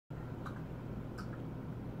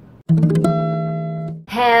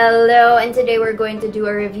Hello, and today we're going to do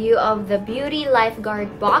a review of the Beauty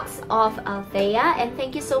Lifeguard box of Althea. And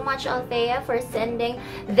thank you so much, Althea, for sending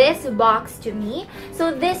this box to me.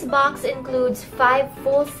 So this box includes 5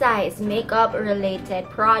 full-size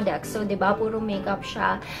makeup-related products. So, diba, puro makeup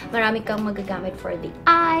siya. Marami kang magagamit for the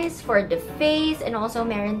eyes, for the face, and also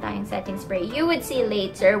meron tayong setting spray. You would see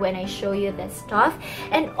later when I show you the stuff.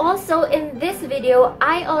 And also, in this video,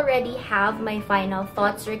 I already have my final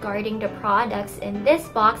thoughts regarding the products in this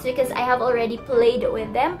box because I have already played with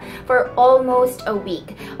them for almost a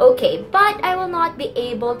week. Okay, but I will not be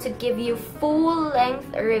able to give you full-length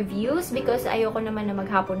reviews because ayoko naman na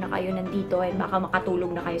maghapon na kayo nandito and baka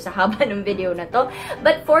makatulog na kayo sa haba ng video na to.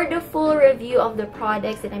 But for the full review of the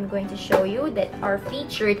products that I'm going to show you that are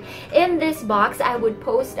featured in this box, I would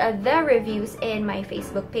post the reviews in my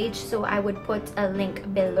Facebook page. So I would put a link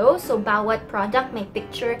below. So bawat product may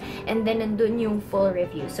picture and then nandun yung full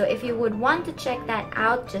review. So if you would want to check that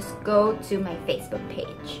out, just go to my Facebook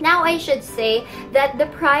page. Now, I should say that the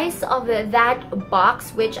price of that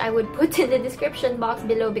box, which I would put in the description box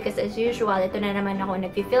below because as usual, ito na naman ako,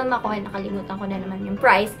 nagfi-film ako and nakalimutan ko na naman yung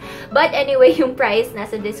price. But anyway, yung price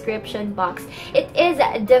nasa description box. It is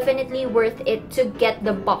definitely worth it to get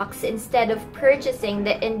the box instead of purchasing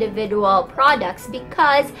the individual products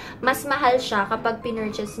because mas mahal siya kapag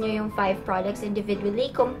pinurchase nyo yung 5 products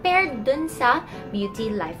individually compared dun sa Beauty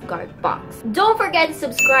Lifeguard box. Don't forget to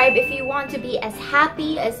subscribe if you want to be as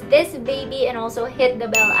happy as this baby and also hit the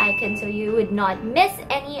bell icon so you would not miss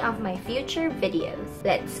any of my future videos.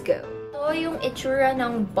 Let's go! So, yung itsura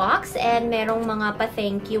ng box and merong mga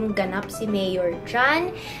pa-thank yung ganap si Mayor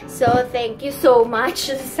Jan. So, thank you so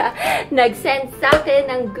much sa nag-send sa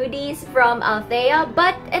akin ng goodies from Althea.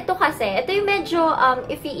 But, ito kasi, ito yung medyo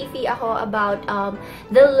iffy-iffy ako about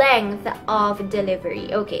the length of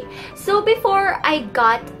delivery. Okay, so before I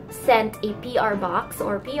got sent a PR box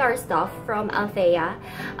or PR stuff from Althea,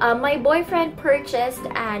 my boyfriend purchased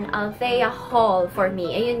an Althea haul for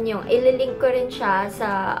me. Ayun yung, ililink ko rin siya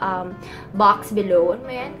sa box below. Ano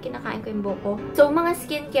yan? Kinakain ko yung buko. So, mga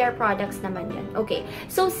skincare products naman yan. Okay.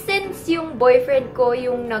 So, since yung boyfriend ko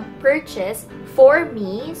yung nag-purchase for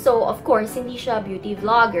me, so, of course, hindi siya beauty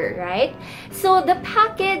vlogger, right? So, the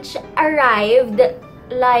package arrived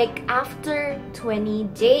like after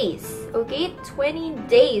 20 days. Okay? 20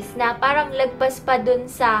 days na parang lagpas pa dun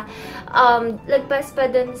sa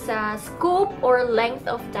scope or length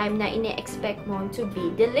of time na ine-expect mo to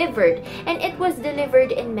be delivered. And it was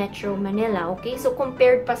delivered in Metro Manila. Okay? So,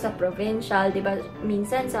 compared pa sa provincial, di ba?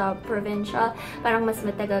 Minsan sa provincial, parang mas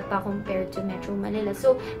matagal pa compared to Metro Manila.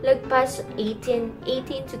 So, lagpas 18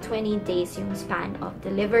 to 20 days yung span of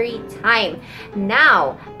delivery time.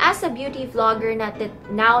 Now, as a beauty vlogger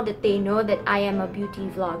now that they know that I am a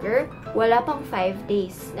beauty vlogger, wala pang 5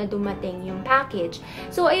 days na dumating yung package.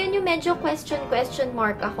 So, ayun yung medyo question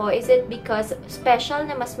mark ako. Is it because special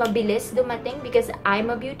na mas mabilis dumating because I'm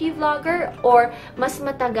a beauty vlogger or mas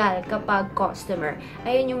matagal kapag customer?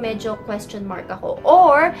 Ayun yung medyo question mark ako.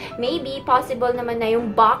 Or, maybe possible naman na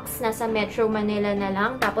yung box nasa Metro Manila na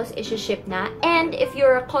lang tapos isi-ship na. And if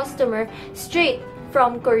you're a customer, straight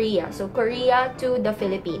from Korea. So, Korea to the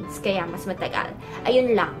Philippines. Kaya, mas matagal.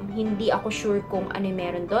 Ayun lang. Hindi ako sure kung ano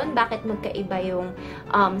meron doon. Bakit magkaiba yung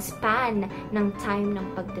span ng time ng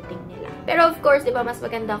pagdating nila. Pero, of course, di ba, mas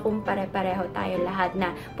maganda kung pare-pareho tayo lahat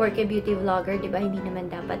na porke beauty vlogger, di ba, hindi naman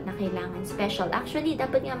dapat na kailangan special. Actually,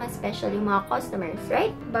 dapat nga mas special yung mga customers,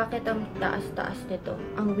 right? Bakit ang taas-taas nito?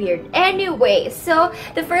 Ang weird. Anyway, so,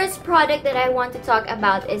 the first product that I want to talk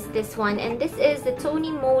about is this one. And this is the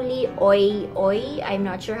Tony Moly Oy. I'm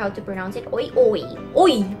not sure how to pronounce it. Oy.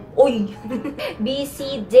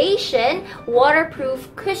 Bcidation waterproof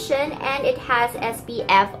cushion and it has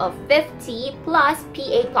SPF of 50 plus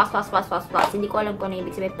PA+++++. Hindi ko alam kung ano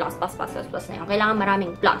ibig sabihin plus na yun. Kailangan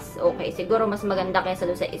maraming plus. Okay, siguro mas maganda kaysa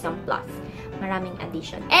doon sa isang plus. Maraming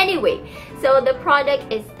addition. Anyway, so the product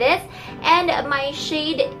is this and my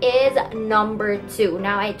shade is number 2.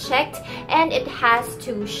 Now, I checked and it has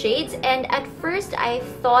 2 shades and at first, I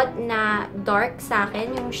thought na dark sa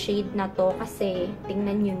akin yung shade na to kasi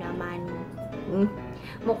tingnan nyo naman.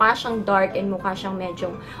 Mukha siyang dark and mukha siyang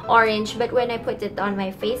medyo orange. But when I put it on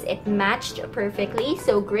my face, it matched perfectly.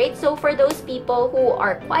 So, great. So, for those people who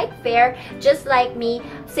are quite fair, just like me,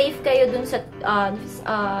 safe kayo dun sa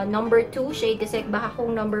number 2 shade kasi baka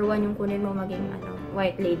kung number 1 yung kunin mo maging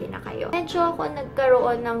white lady na kayo. Medyo ako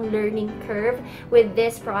nagkaroon ng learning curve with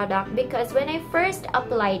this product because when I first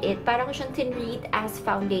applied it, parang siyang tinreat as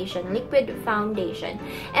foundation, liquid foundation.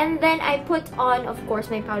 And then I put on, of course,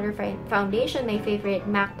 my powder foundation, my favorite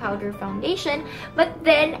MAC powder foundation. But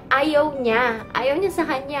then, ayaw niya sa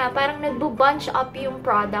kanya. Parang nagbo-bunch up yung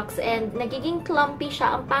products and nagiging clumpy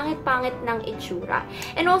siya. Ang pangit-pangit ng itsura.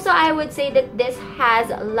 And also, I would say that this has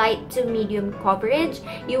light to medium coverage.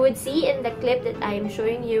 You would see in the clip that I am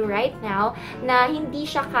showing you right now na hindi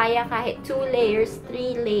siya kaya kahit 2 layers,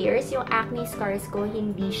 3 layers. Yung acne scars ko,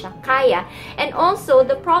 hindi siya kaya. And also,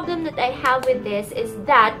 the problem that I have with this is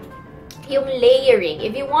that yung layering.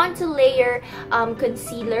 If you want to layer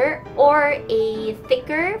concealer or a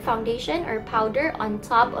thicker foundation or powder on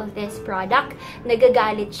top of this product,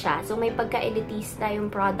 nagagalit siya. So, may pagka-elitista yung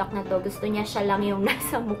product na to. Gusto niya siya lang yung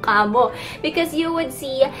nasa mukha mo. Because you would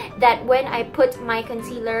see that when I put my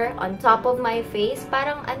concealer on top of my face,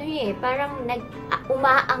 parang parang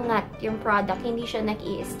umaangat yung product. Hindi siya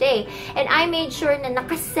nag-i-stay. And I made sure na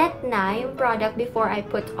nakaset na yung product before I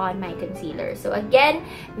put on my concealer. So, again,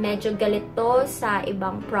 medyo galit to sa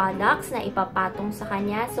ibang products na ipapatong sa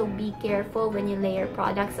kanya. So, be careful when you layer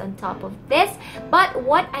products on top of this. But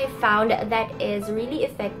what I found that is really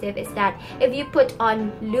effective is that if you put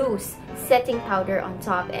on loose setting powder on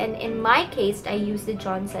top, and in my case, I use the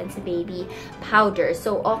Johnson's Baby powder.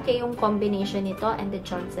 So, okay yung combination nito and the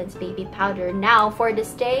Johnson's Baby powder. Now, for the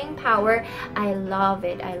staying power, I love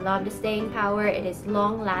it. I love the staying power. It is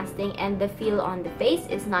long-lasting and the feel on the face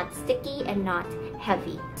is not sticky and not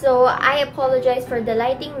heavy. So, I apologize for the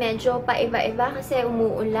lighting. Medyo paiba-iba kasi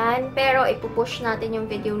umuulan. Pero, ipupush natin yung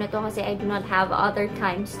video na to kasi I do not have other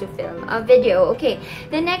times to film a video. Okay,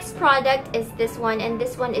 the next product is this one, and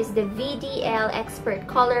this one is the VDL Expert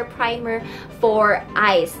Color Primer for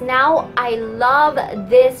Eyes. Now, I love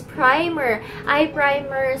this primer. Eye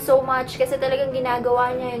primer so much kasi talagang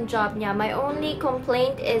ginagawa niya yung job niya. My only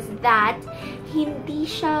complaint is that hindi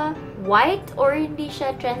siya white or hindi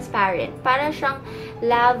siya transparent. Para siyang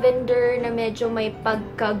lavender na medyo may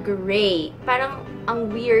pagka-gray. Parang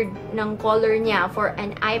ang weird ng color niya for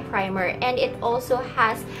an eye primer. And it also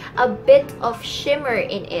has a bit of shimmer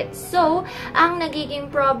in it. So, ang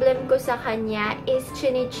nagiging problem ko sa kanya is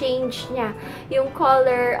chine-change niya yung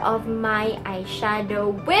color of my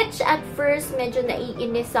eyeshadow. Which at first, medyo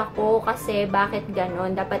naiinis ako kasi bakit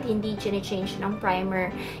ganon? Dapat hindi chine-change ng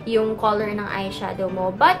primer yung color ng eyeshadow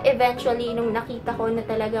mo. But eventually, nung nakita ko na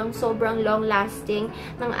talagang sobrang long-lasting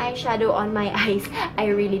ng eyeshadow on my eyes,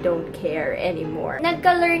 I really don't care anymore.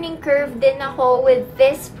 Nagka-learning curve din ako with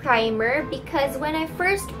this primer because when I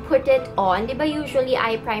first put it on, di ba usually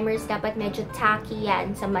eye primers dapat medyo tacky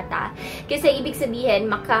yan sa mata. Kasi ibig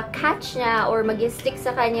sabihin, maka-catch niya or mag-stick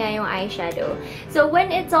sa kanya yung eyeshadow. So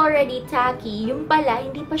when it's already tacky, yung pala,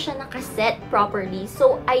 hindi pa siya nakaset properly.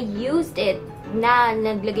 So I used it na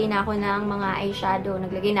naglagay na ako ng mga eyeshadow.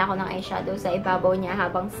 Naglagay na ako ng eyeshadow sa ibabaw niya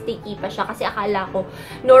habang sticky pa siya kasi akala ko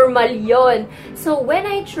normal yon. So, when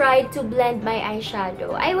I tried to blend my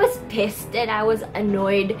eyeshadow, I was pissed and I was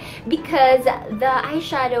annoyed because the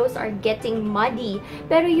eyeshadows are getting muddy.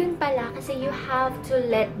 Pero yun pala kasi you have to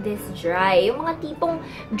let this dry. Yung mga tipong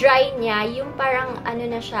dry niya, yung parang ano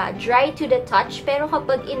na siya, dry to the touch. Pero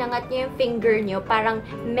kapag inangat niyo yung finger niyo, parang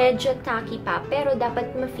medyo tacky pa. Pero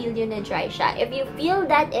dapat ma-feel yun na dry siya. If you feel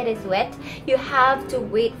that it is wet, you have to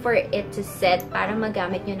wait for it to set para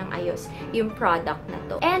magamit nyo ng ayos yung product na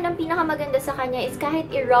to. And ang pinakamaganda sa kanya is kahit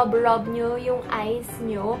i-rub-rub nyo yung eyes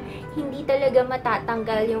nyo, hindi talaga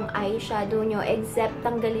matatanggal yung eyeshadow nyo except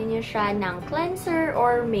tanggalin nyo siya ng cleanser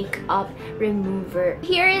or makeup remover.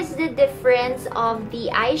 Here is the difference of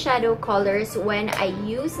the eyeshadow colors when I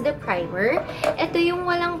use the primer. Ito yung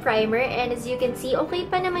walang primer and as you can see, okay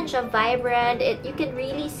pa naman siya, vibrant. You can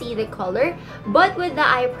really see the color. But with the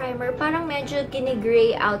eye primer, parang medyo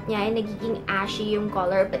gini-gray out niya and nagiging ashy yung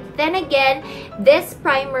color. But then again, this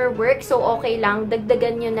primer works so okay lang.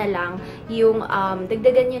 Dagdagan nyo na lang yung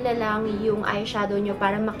eyeshadow nyo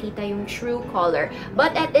para makita yung true color.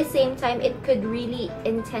 But at the same time, it could really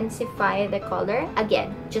intensify the color.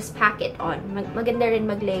 Again, just pack it on. Maganda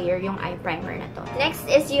rin mag-layer yung eye primer na to. Next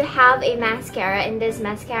is you have a mascara, and this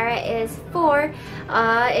mascara is from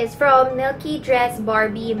Milky Dress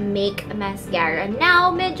Barbie Make Mascara. Now,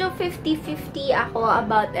 medyo 50-50 ako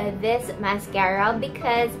about this mascara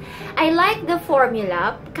because I like the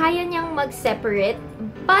formula. Kaya niyang mag-separate,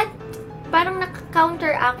 but parang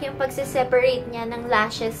naka-counteract yung pagse-separate niya ng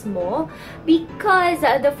lashes mo because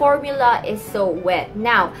the formula is so wet.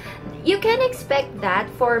 Now, you can expect that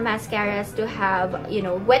for mascaras to have, you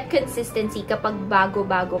know, wet consistency kapag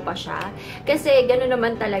bago-bago pa siya. Kasi gano'n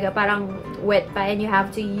naman talaga, parang wet pa and you have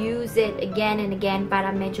to use it again and again para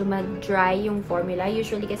medyo mag-dry yung formula.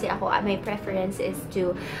 Usually kasi ako, my preference is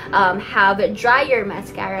to have drier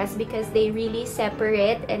mascaras because they really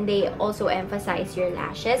separate and they also emphasize your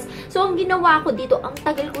lashes. So, ang ginawa ko dito, ang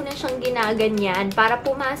tagal ko na siyang ginaganyan para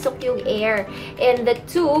pumasok yung air in the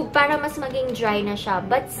tube para mas maging dry na siya.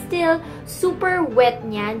 But still, super wet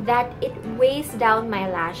niya that it weighs down my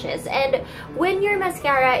lashes. And when your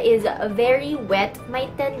mascara is very wet, may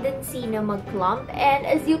tendency na mag-clump. And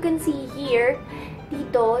as you can see here,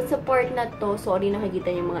 dito, sa part na to, sorry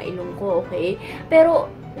nakikita niyo mga ilong ko, okay? Pero,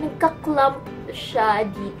 nagka-clump siya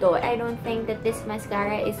dito. I don't think that this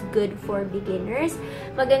mascara is good for beginners.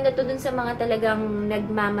 Maganda to dun sa mga talagang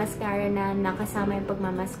nagmamaskara na nakasama yung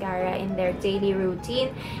pagmamaskara in their daily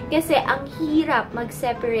routine. Kasi ang hirap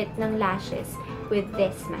mag-separate ng lashes with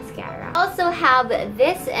this mascara. I also have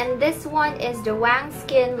this, and this one is the Wang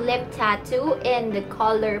Skin Lip Tattoo in the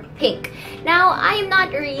color pink. Now, I'm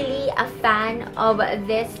not really a fan of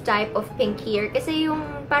this type of pink here kasi yung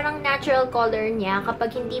parang natural color niya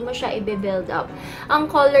kapag hindi mo siya i-build up.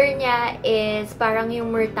 Ang color niya is parang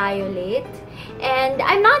yung myrtiolate. And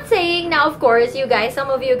I'm not saying na, of course, you guys,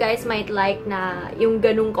 some of you guys might like na yung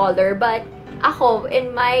ganung color, but ako,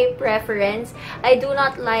 in my preference, I do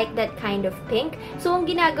not like that kind of pink. So, ang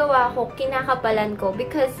ginagawa ko, kinakapalan ko.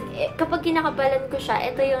 Because, kapag kinakapalan ko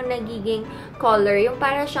siya, ito yung nagiging color. Yung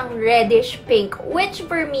para siyang reddish pink. Which,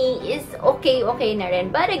 for me, is okay na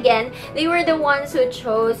rin. But again, they were the ones who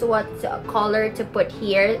chose what color to put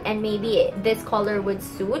here. And maybe this color would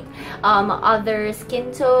suit other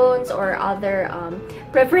skin tones or other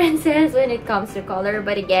preferences when it comes to color.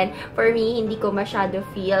 But again, for me, hindi ko masyado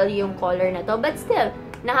feel yung color na to. But still,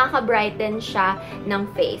 nakaka-brighten siya ng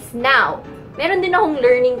face. Now, meron din akong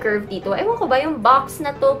learning curve dito. Ewan ko ba, yung box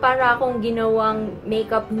na to para akong ginawang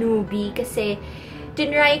makeup newbie kasi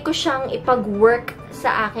tinry ko siyang ipag-work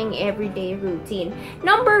sa aking everyday routine.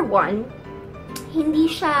 Number one,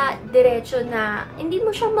 hindi siya diretso na, hindi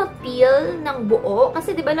mo siya ma-peel ng buo.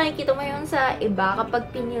 Kasi diba nakikita mo yun sa iba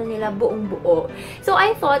kapag pinil nila buong buo. So,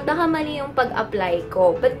 I thought baka mali yung pag-apply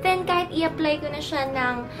ko. But then, kahit i-apply ko na siya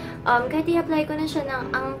ng,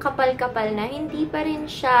 ang kapal-kapal na, hindi pa rin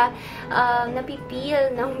siya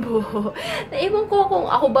napipil ng buo. Naibang ko kung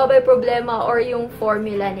ako ba may problema or yung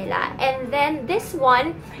formula nila. And then, this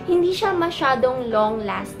one, hindi siya masyadong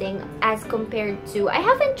long-lasting as compared to, I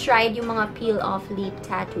haven't tried yung mga peel-off lip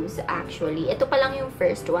tattoos actually. Ito pa lang yung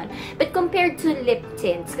first one. But compared to lip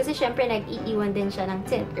tints, kasi syempre nag-iiwan din siya ng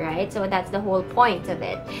tint, right? So that's the whole point of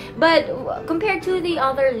it. But compared to the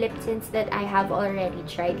other lip tints that I have already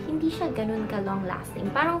tried, hindi siya ganun ka-long lasting.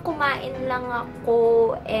 Parang kumain lang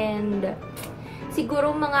ako and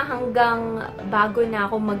siguro mga hanggang bago na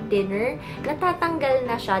ako mag-dinner, natatanggal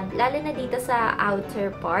na siya, lalo na dito sa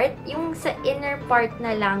outer part. Yung sa inner part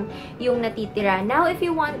na lang yung natitira. Now, if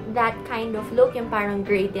you want that kind of look, yung parang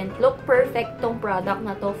gradient look, perfect tong product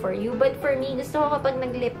na to for you. But for me, gusto ko kapag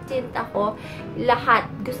nag-lip tint ako,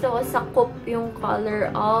 lahat. Gusto ko sakop yung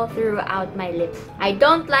color all throughout my lips. I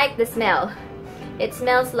don't like the smell. It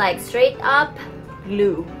smells like straight up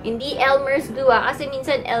glue. Hindi Elmer's glue kasi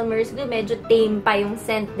minsan Elmer's glue medyo tame pa yung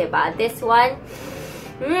scent, diba? This one,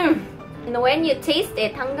 and when you taste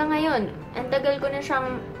it, hanggang ngayon, ang tagal ko na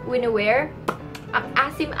siyang wini-wear, ang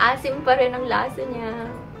asim-asim pa rin ang lasa niya.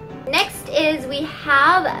 Next is we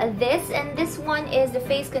have this, and this one is the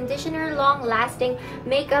face conditioner long-lasting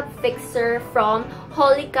makeup fixer from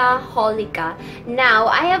Holika. Now,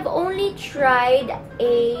 I have only tried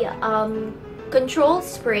a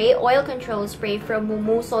oil control spray from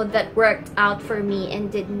Mumuso that worked out for me and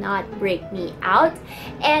did not break me out.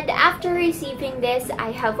 And after receiving this,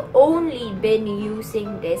 I have only been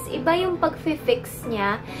using this. Iba yung pag-fix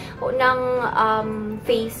niya ng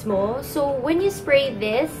face mo. So, when you spray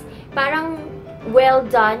this, parang well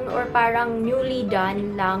done or parang newly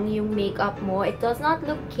done lang yung makeup mo. It does not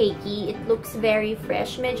look cakey. It looks very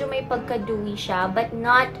fresh. Medyo may pagka-dewy siya, but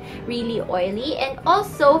not really oily. And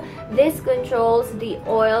also, this controls the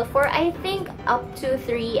oil for, I think, up to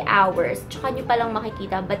 3 hours. Tsaka nyo palang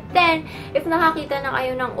makikita. But then, if nakakita na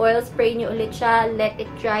kayo ng oil, spray nyo ulit siya, let it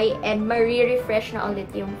dry, and ma-refresh na ulit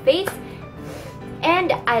yung face.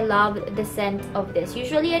 And I love the scent of this.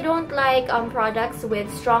 Usually, I don't like products with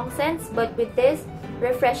strong scents, but with this,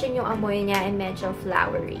 refreshing yung amoy niya and medyo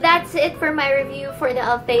flowery. That's it for my review for the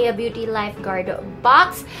Althea Beauty Lifeguard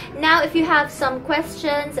box. Now, if you have some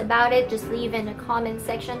questions about it, just leave in the comment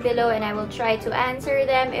section below and I will try to answer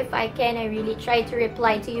them. If I can, I really try to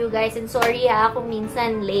reply to you guys. And sorry kung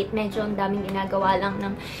minsan late, medyo ang daming ginagawa lang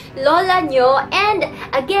ng lola nyo. And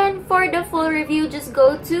again, for the full review, just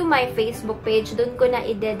go to my Facebook page. Doon ko na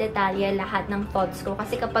ide-detalye lahat ng thoughts ko.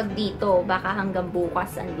 Kasi kapag dito, baka hanggang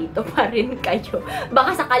bukas andito pa rin kayo.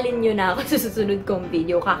 Baka sakalin nyo na ako sa susunod kong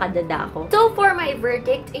video. Kakadada ko. So, for my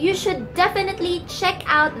verdict, you should definitely check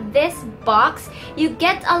out this box. You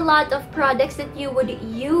get a lot of products that you would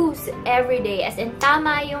use every day. As in,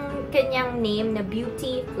 tama yung kanyang name na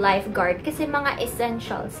Beauty Lifeguard. Kasi mga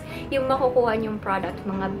essentials yung makukuha yung product.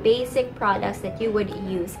 Mga basic products that you would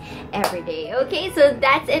use every day. Okay, so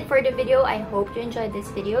that's it for the video. I hope you enjoyed this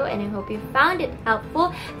video and I hope you found it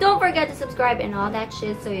helpful. Don't forget to subscribe and all that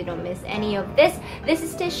shit so you don't miss any of this. This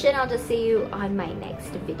is Tish and I'll just see you on my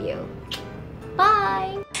next video.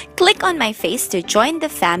 Bye! Click on my face to join the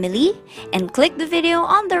family and click the video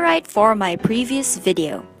on the right for my previous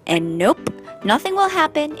video. And nope, nothing will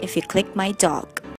happen if you click my dog.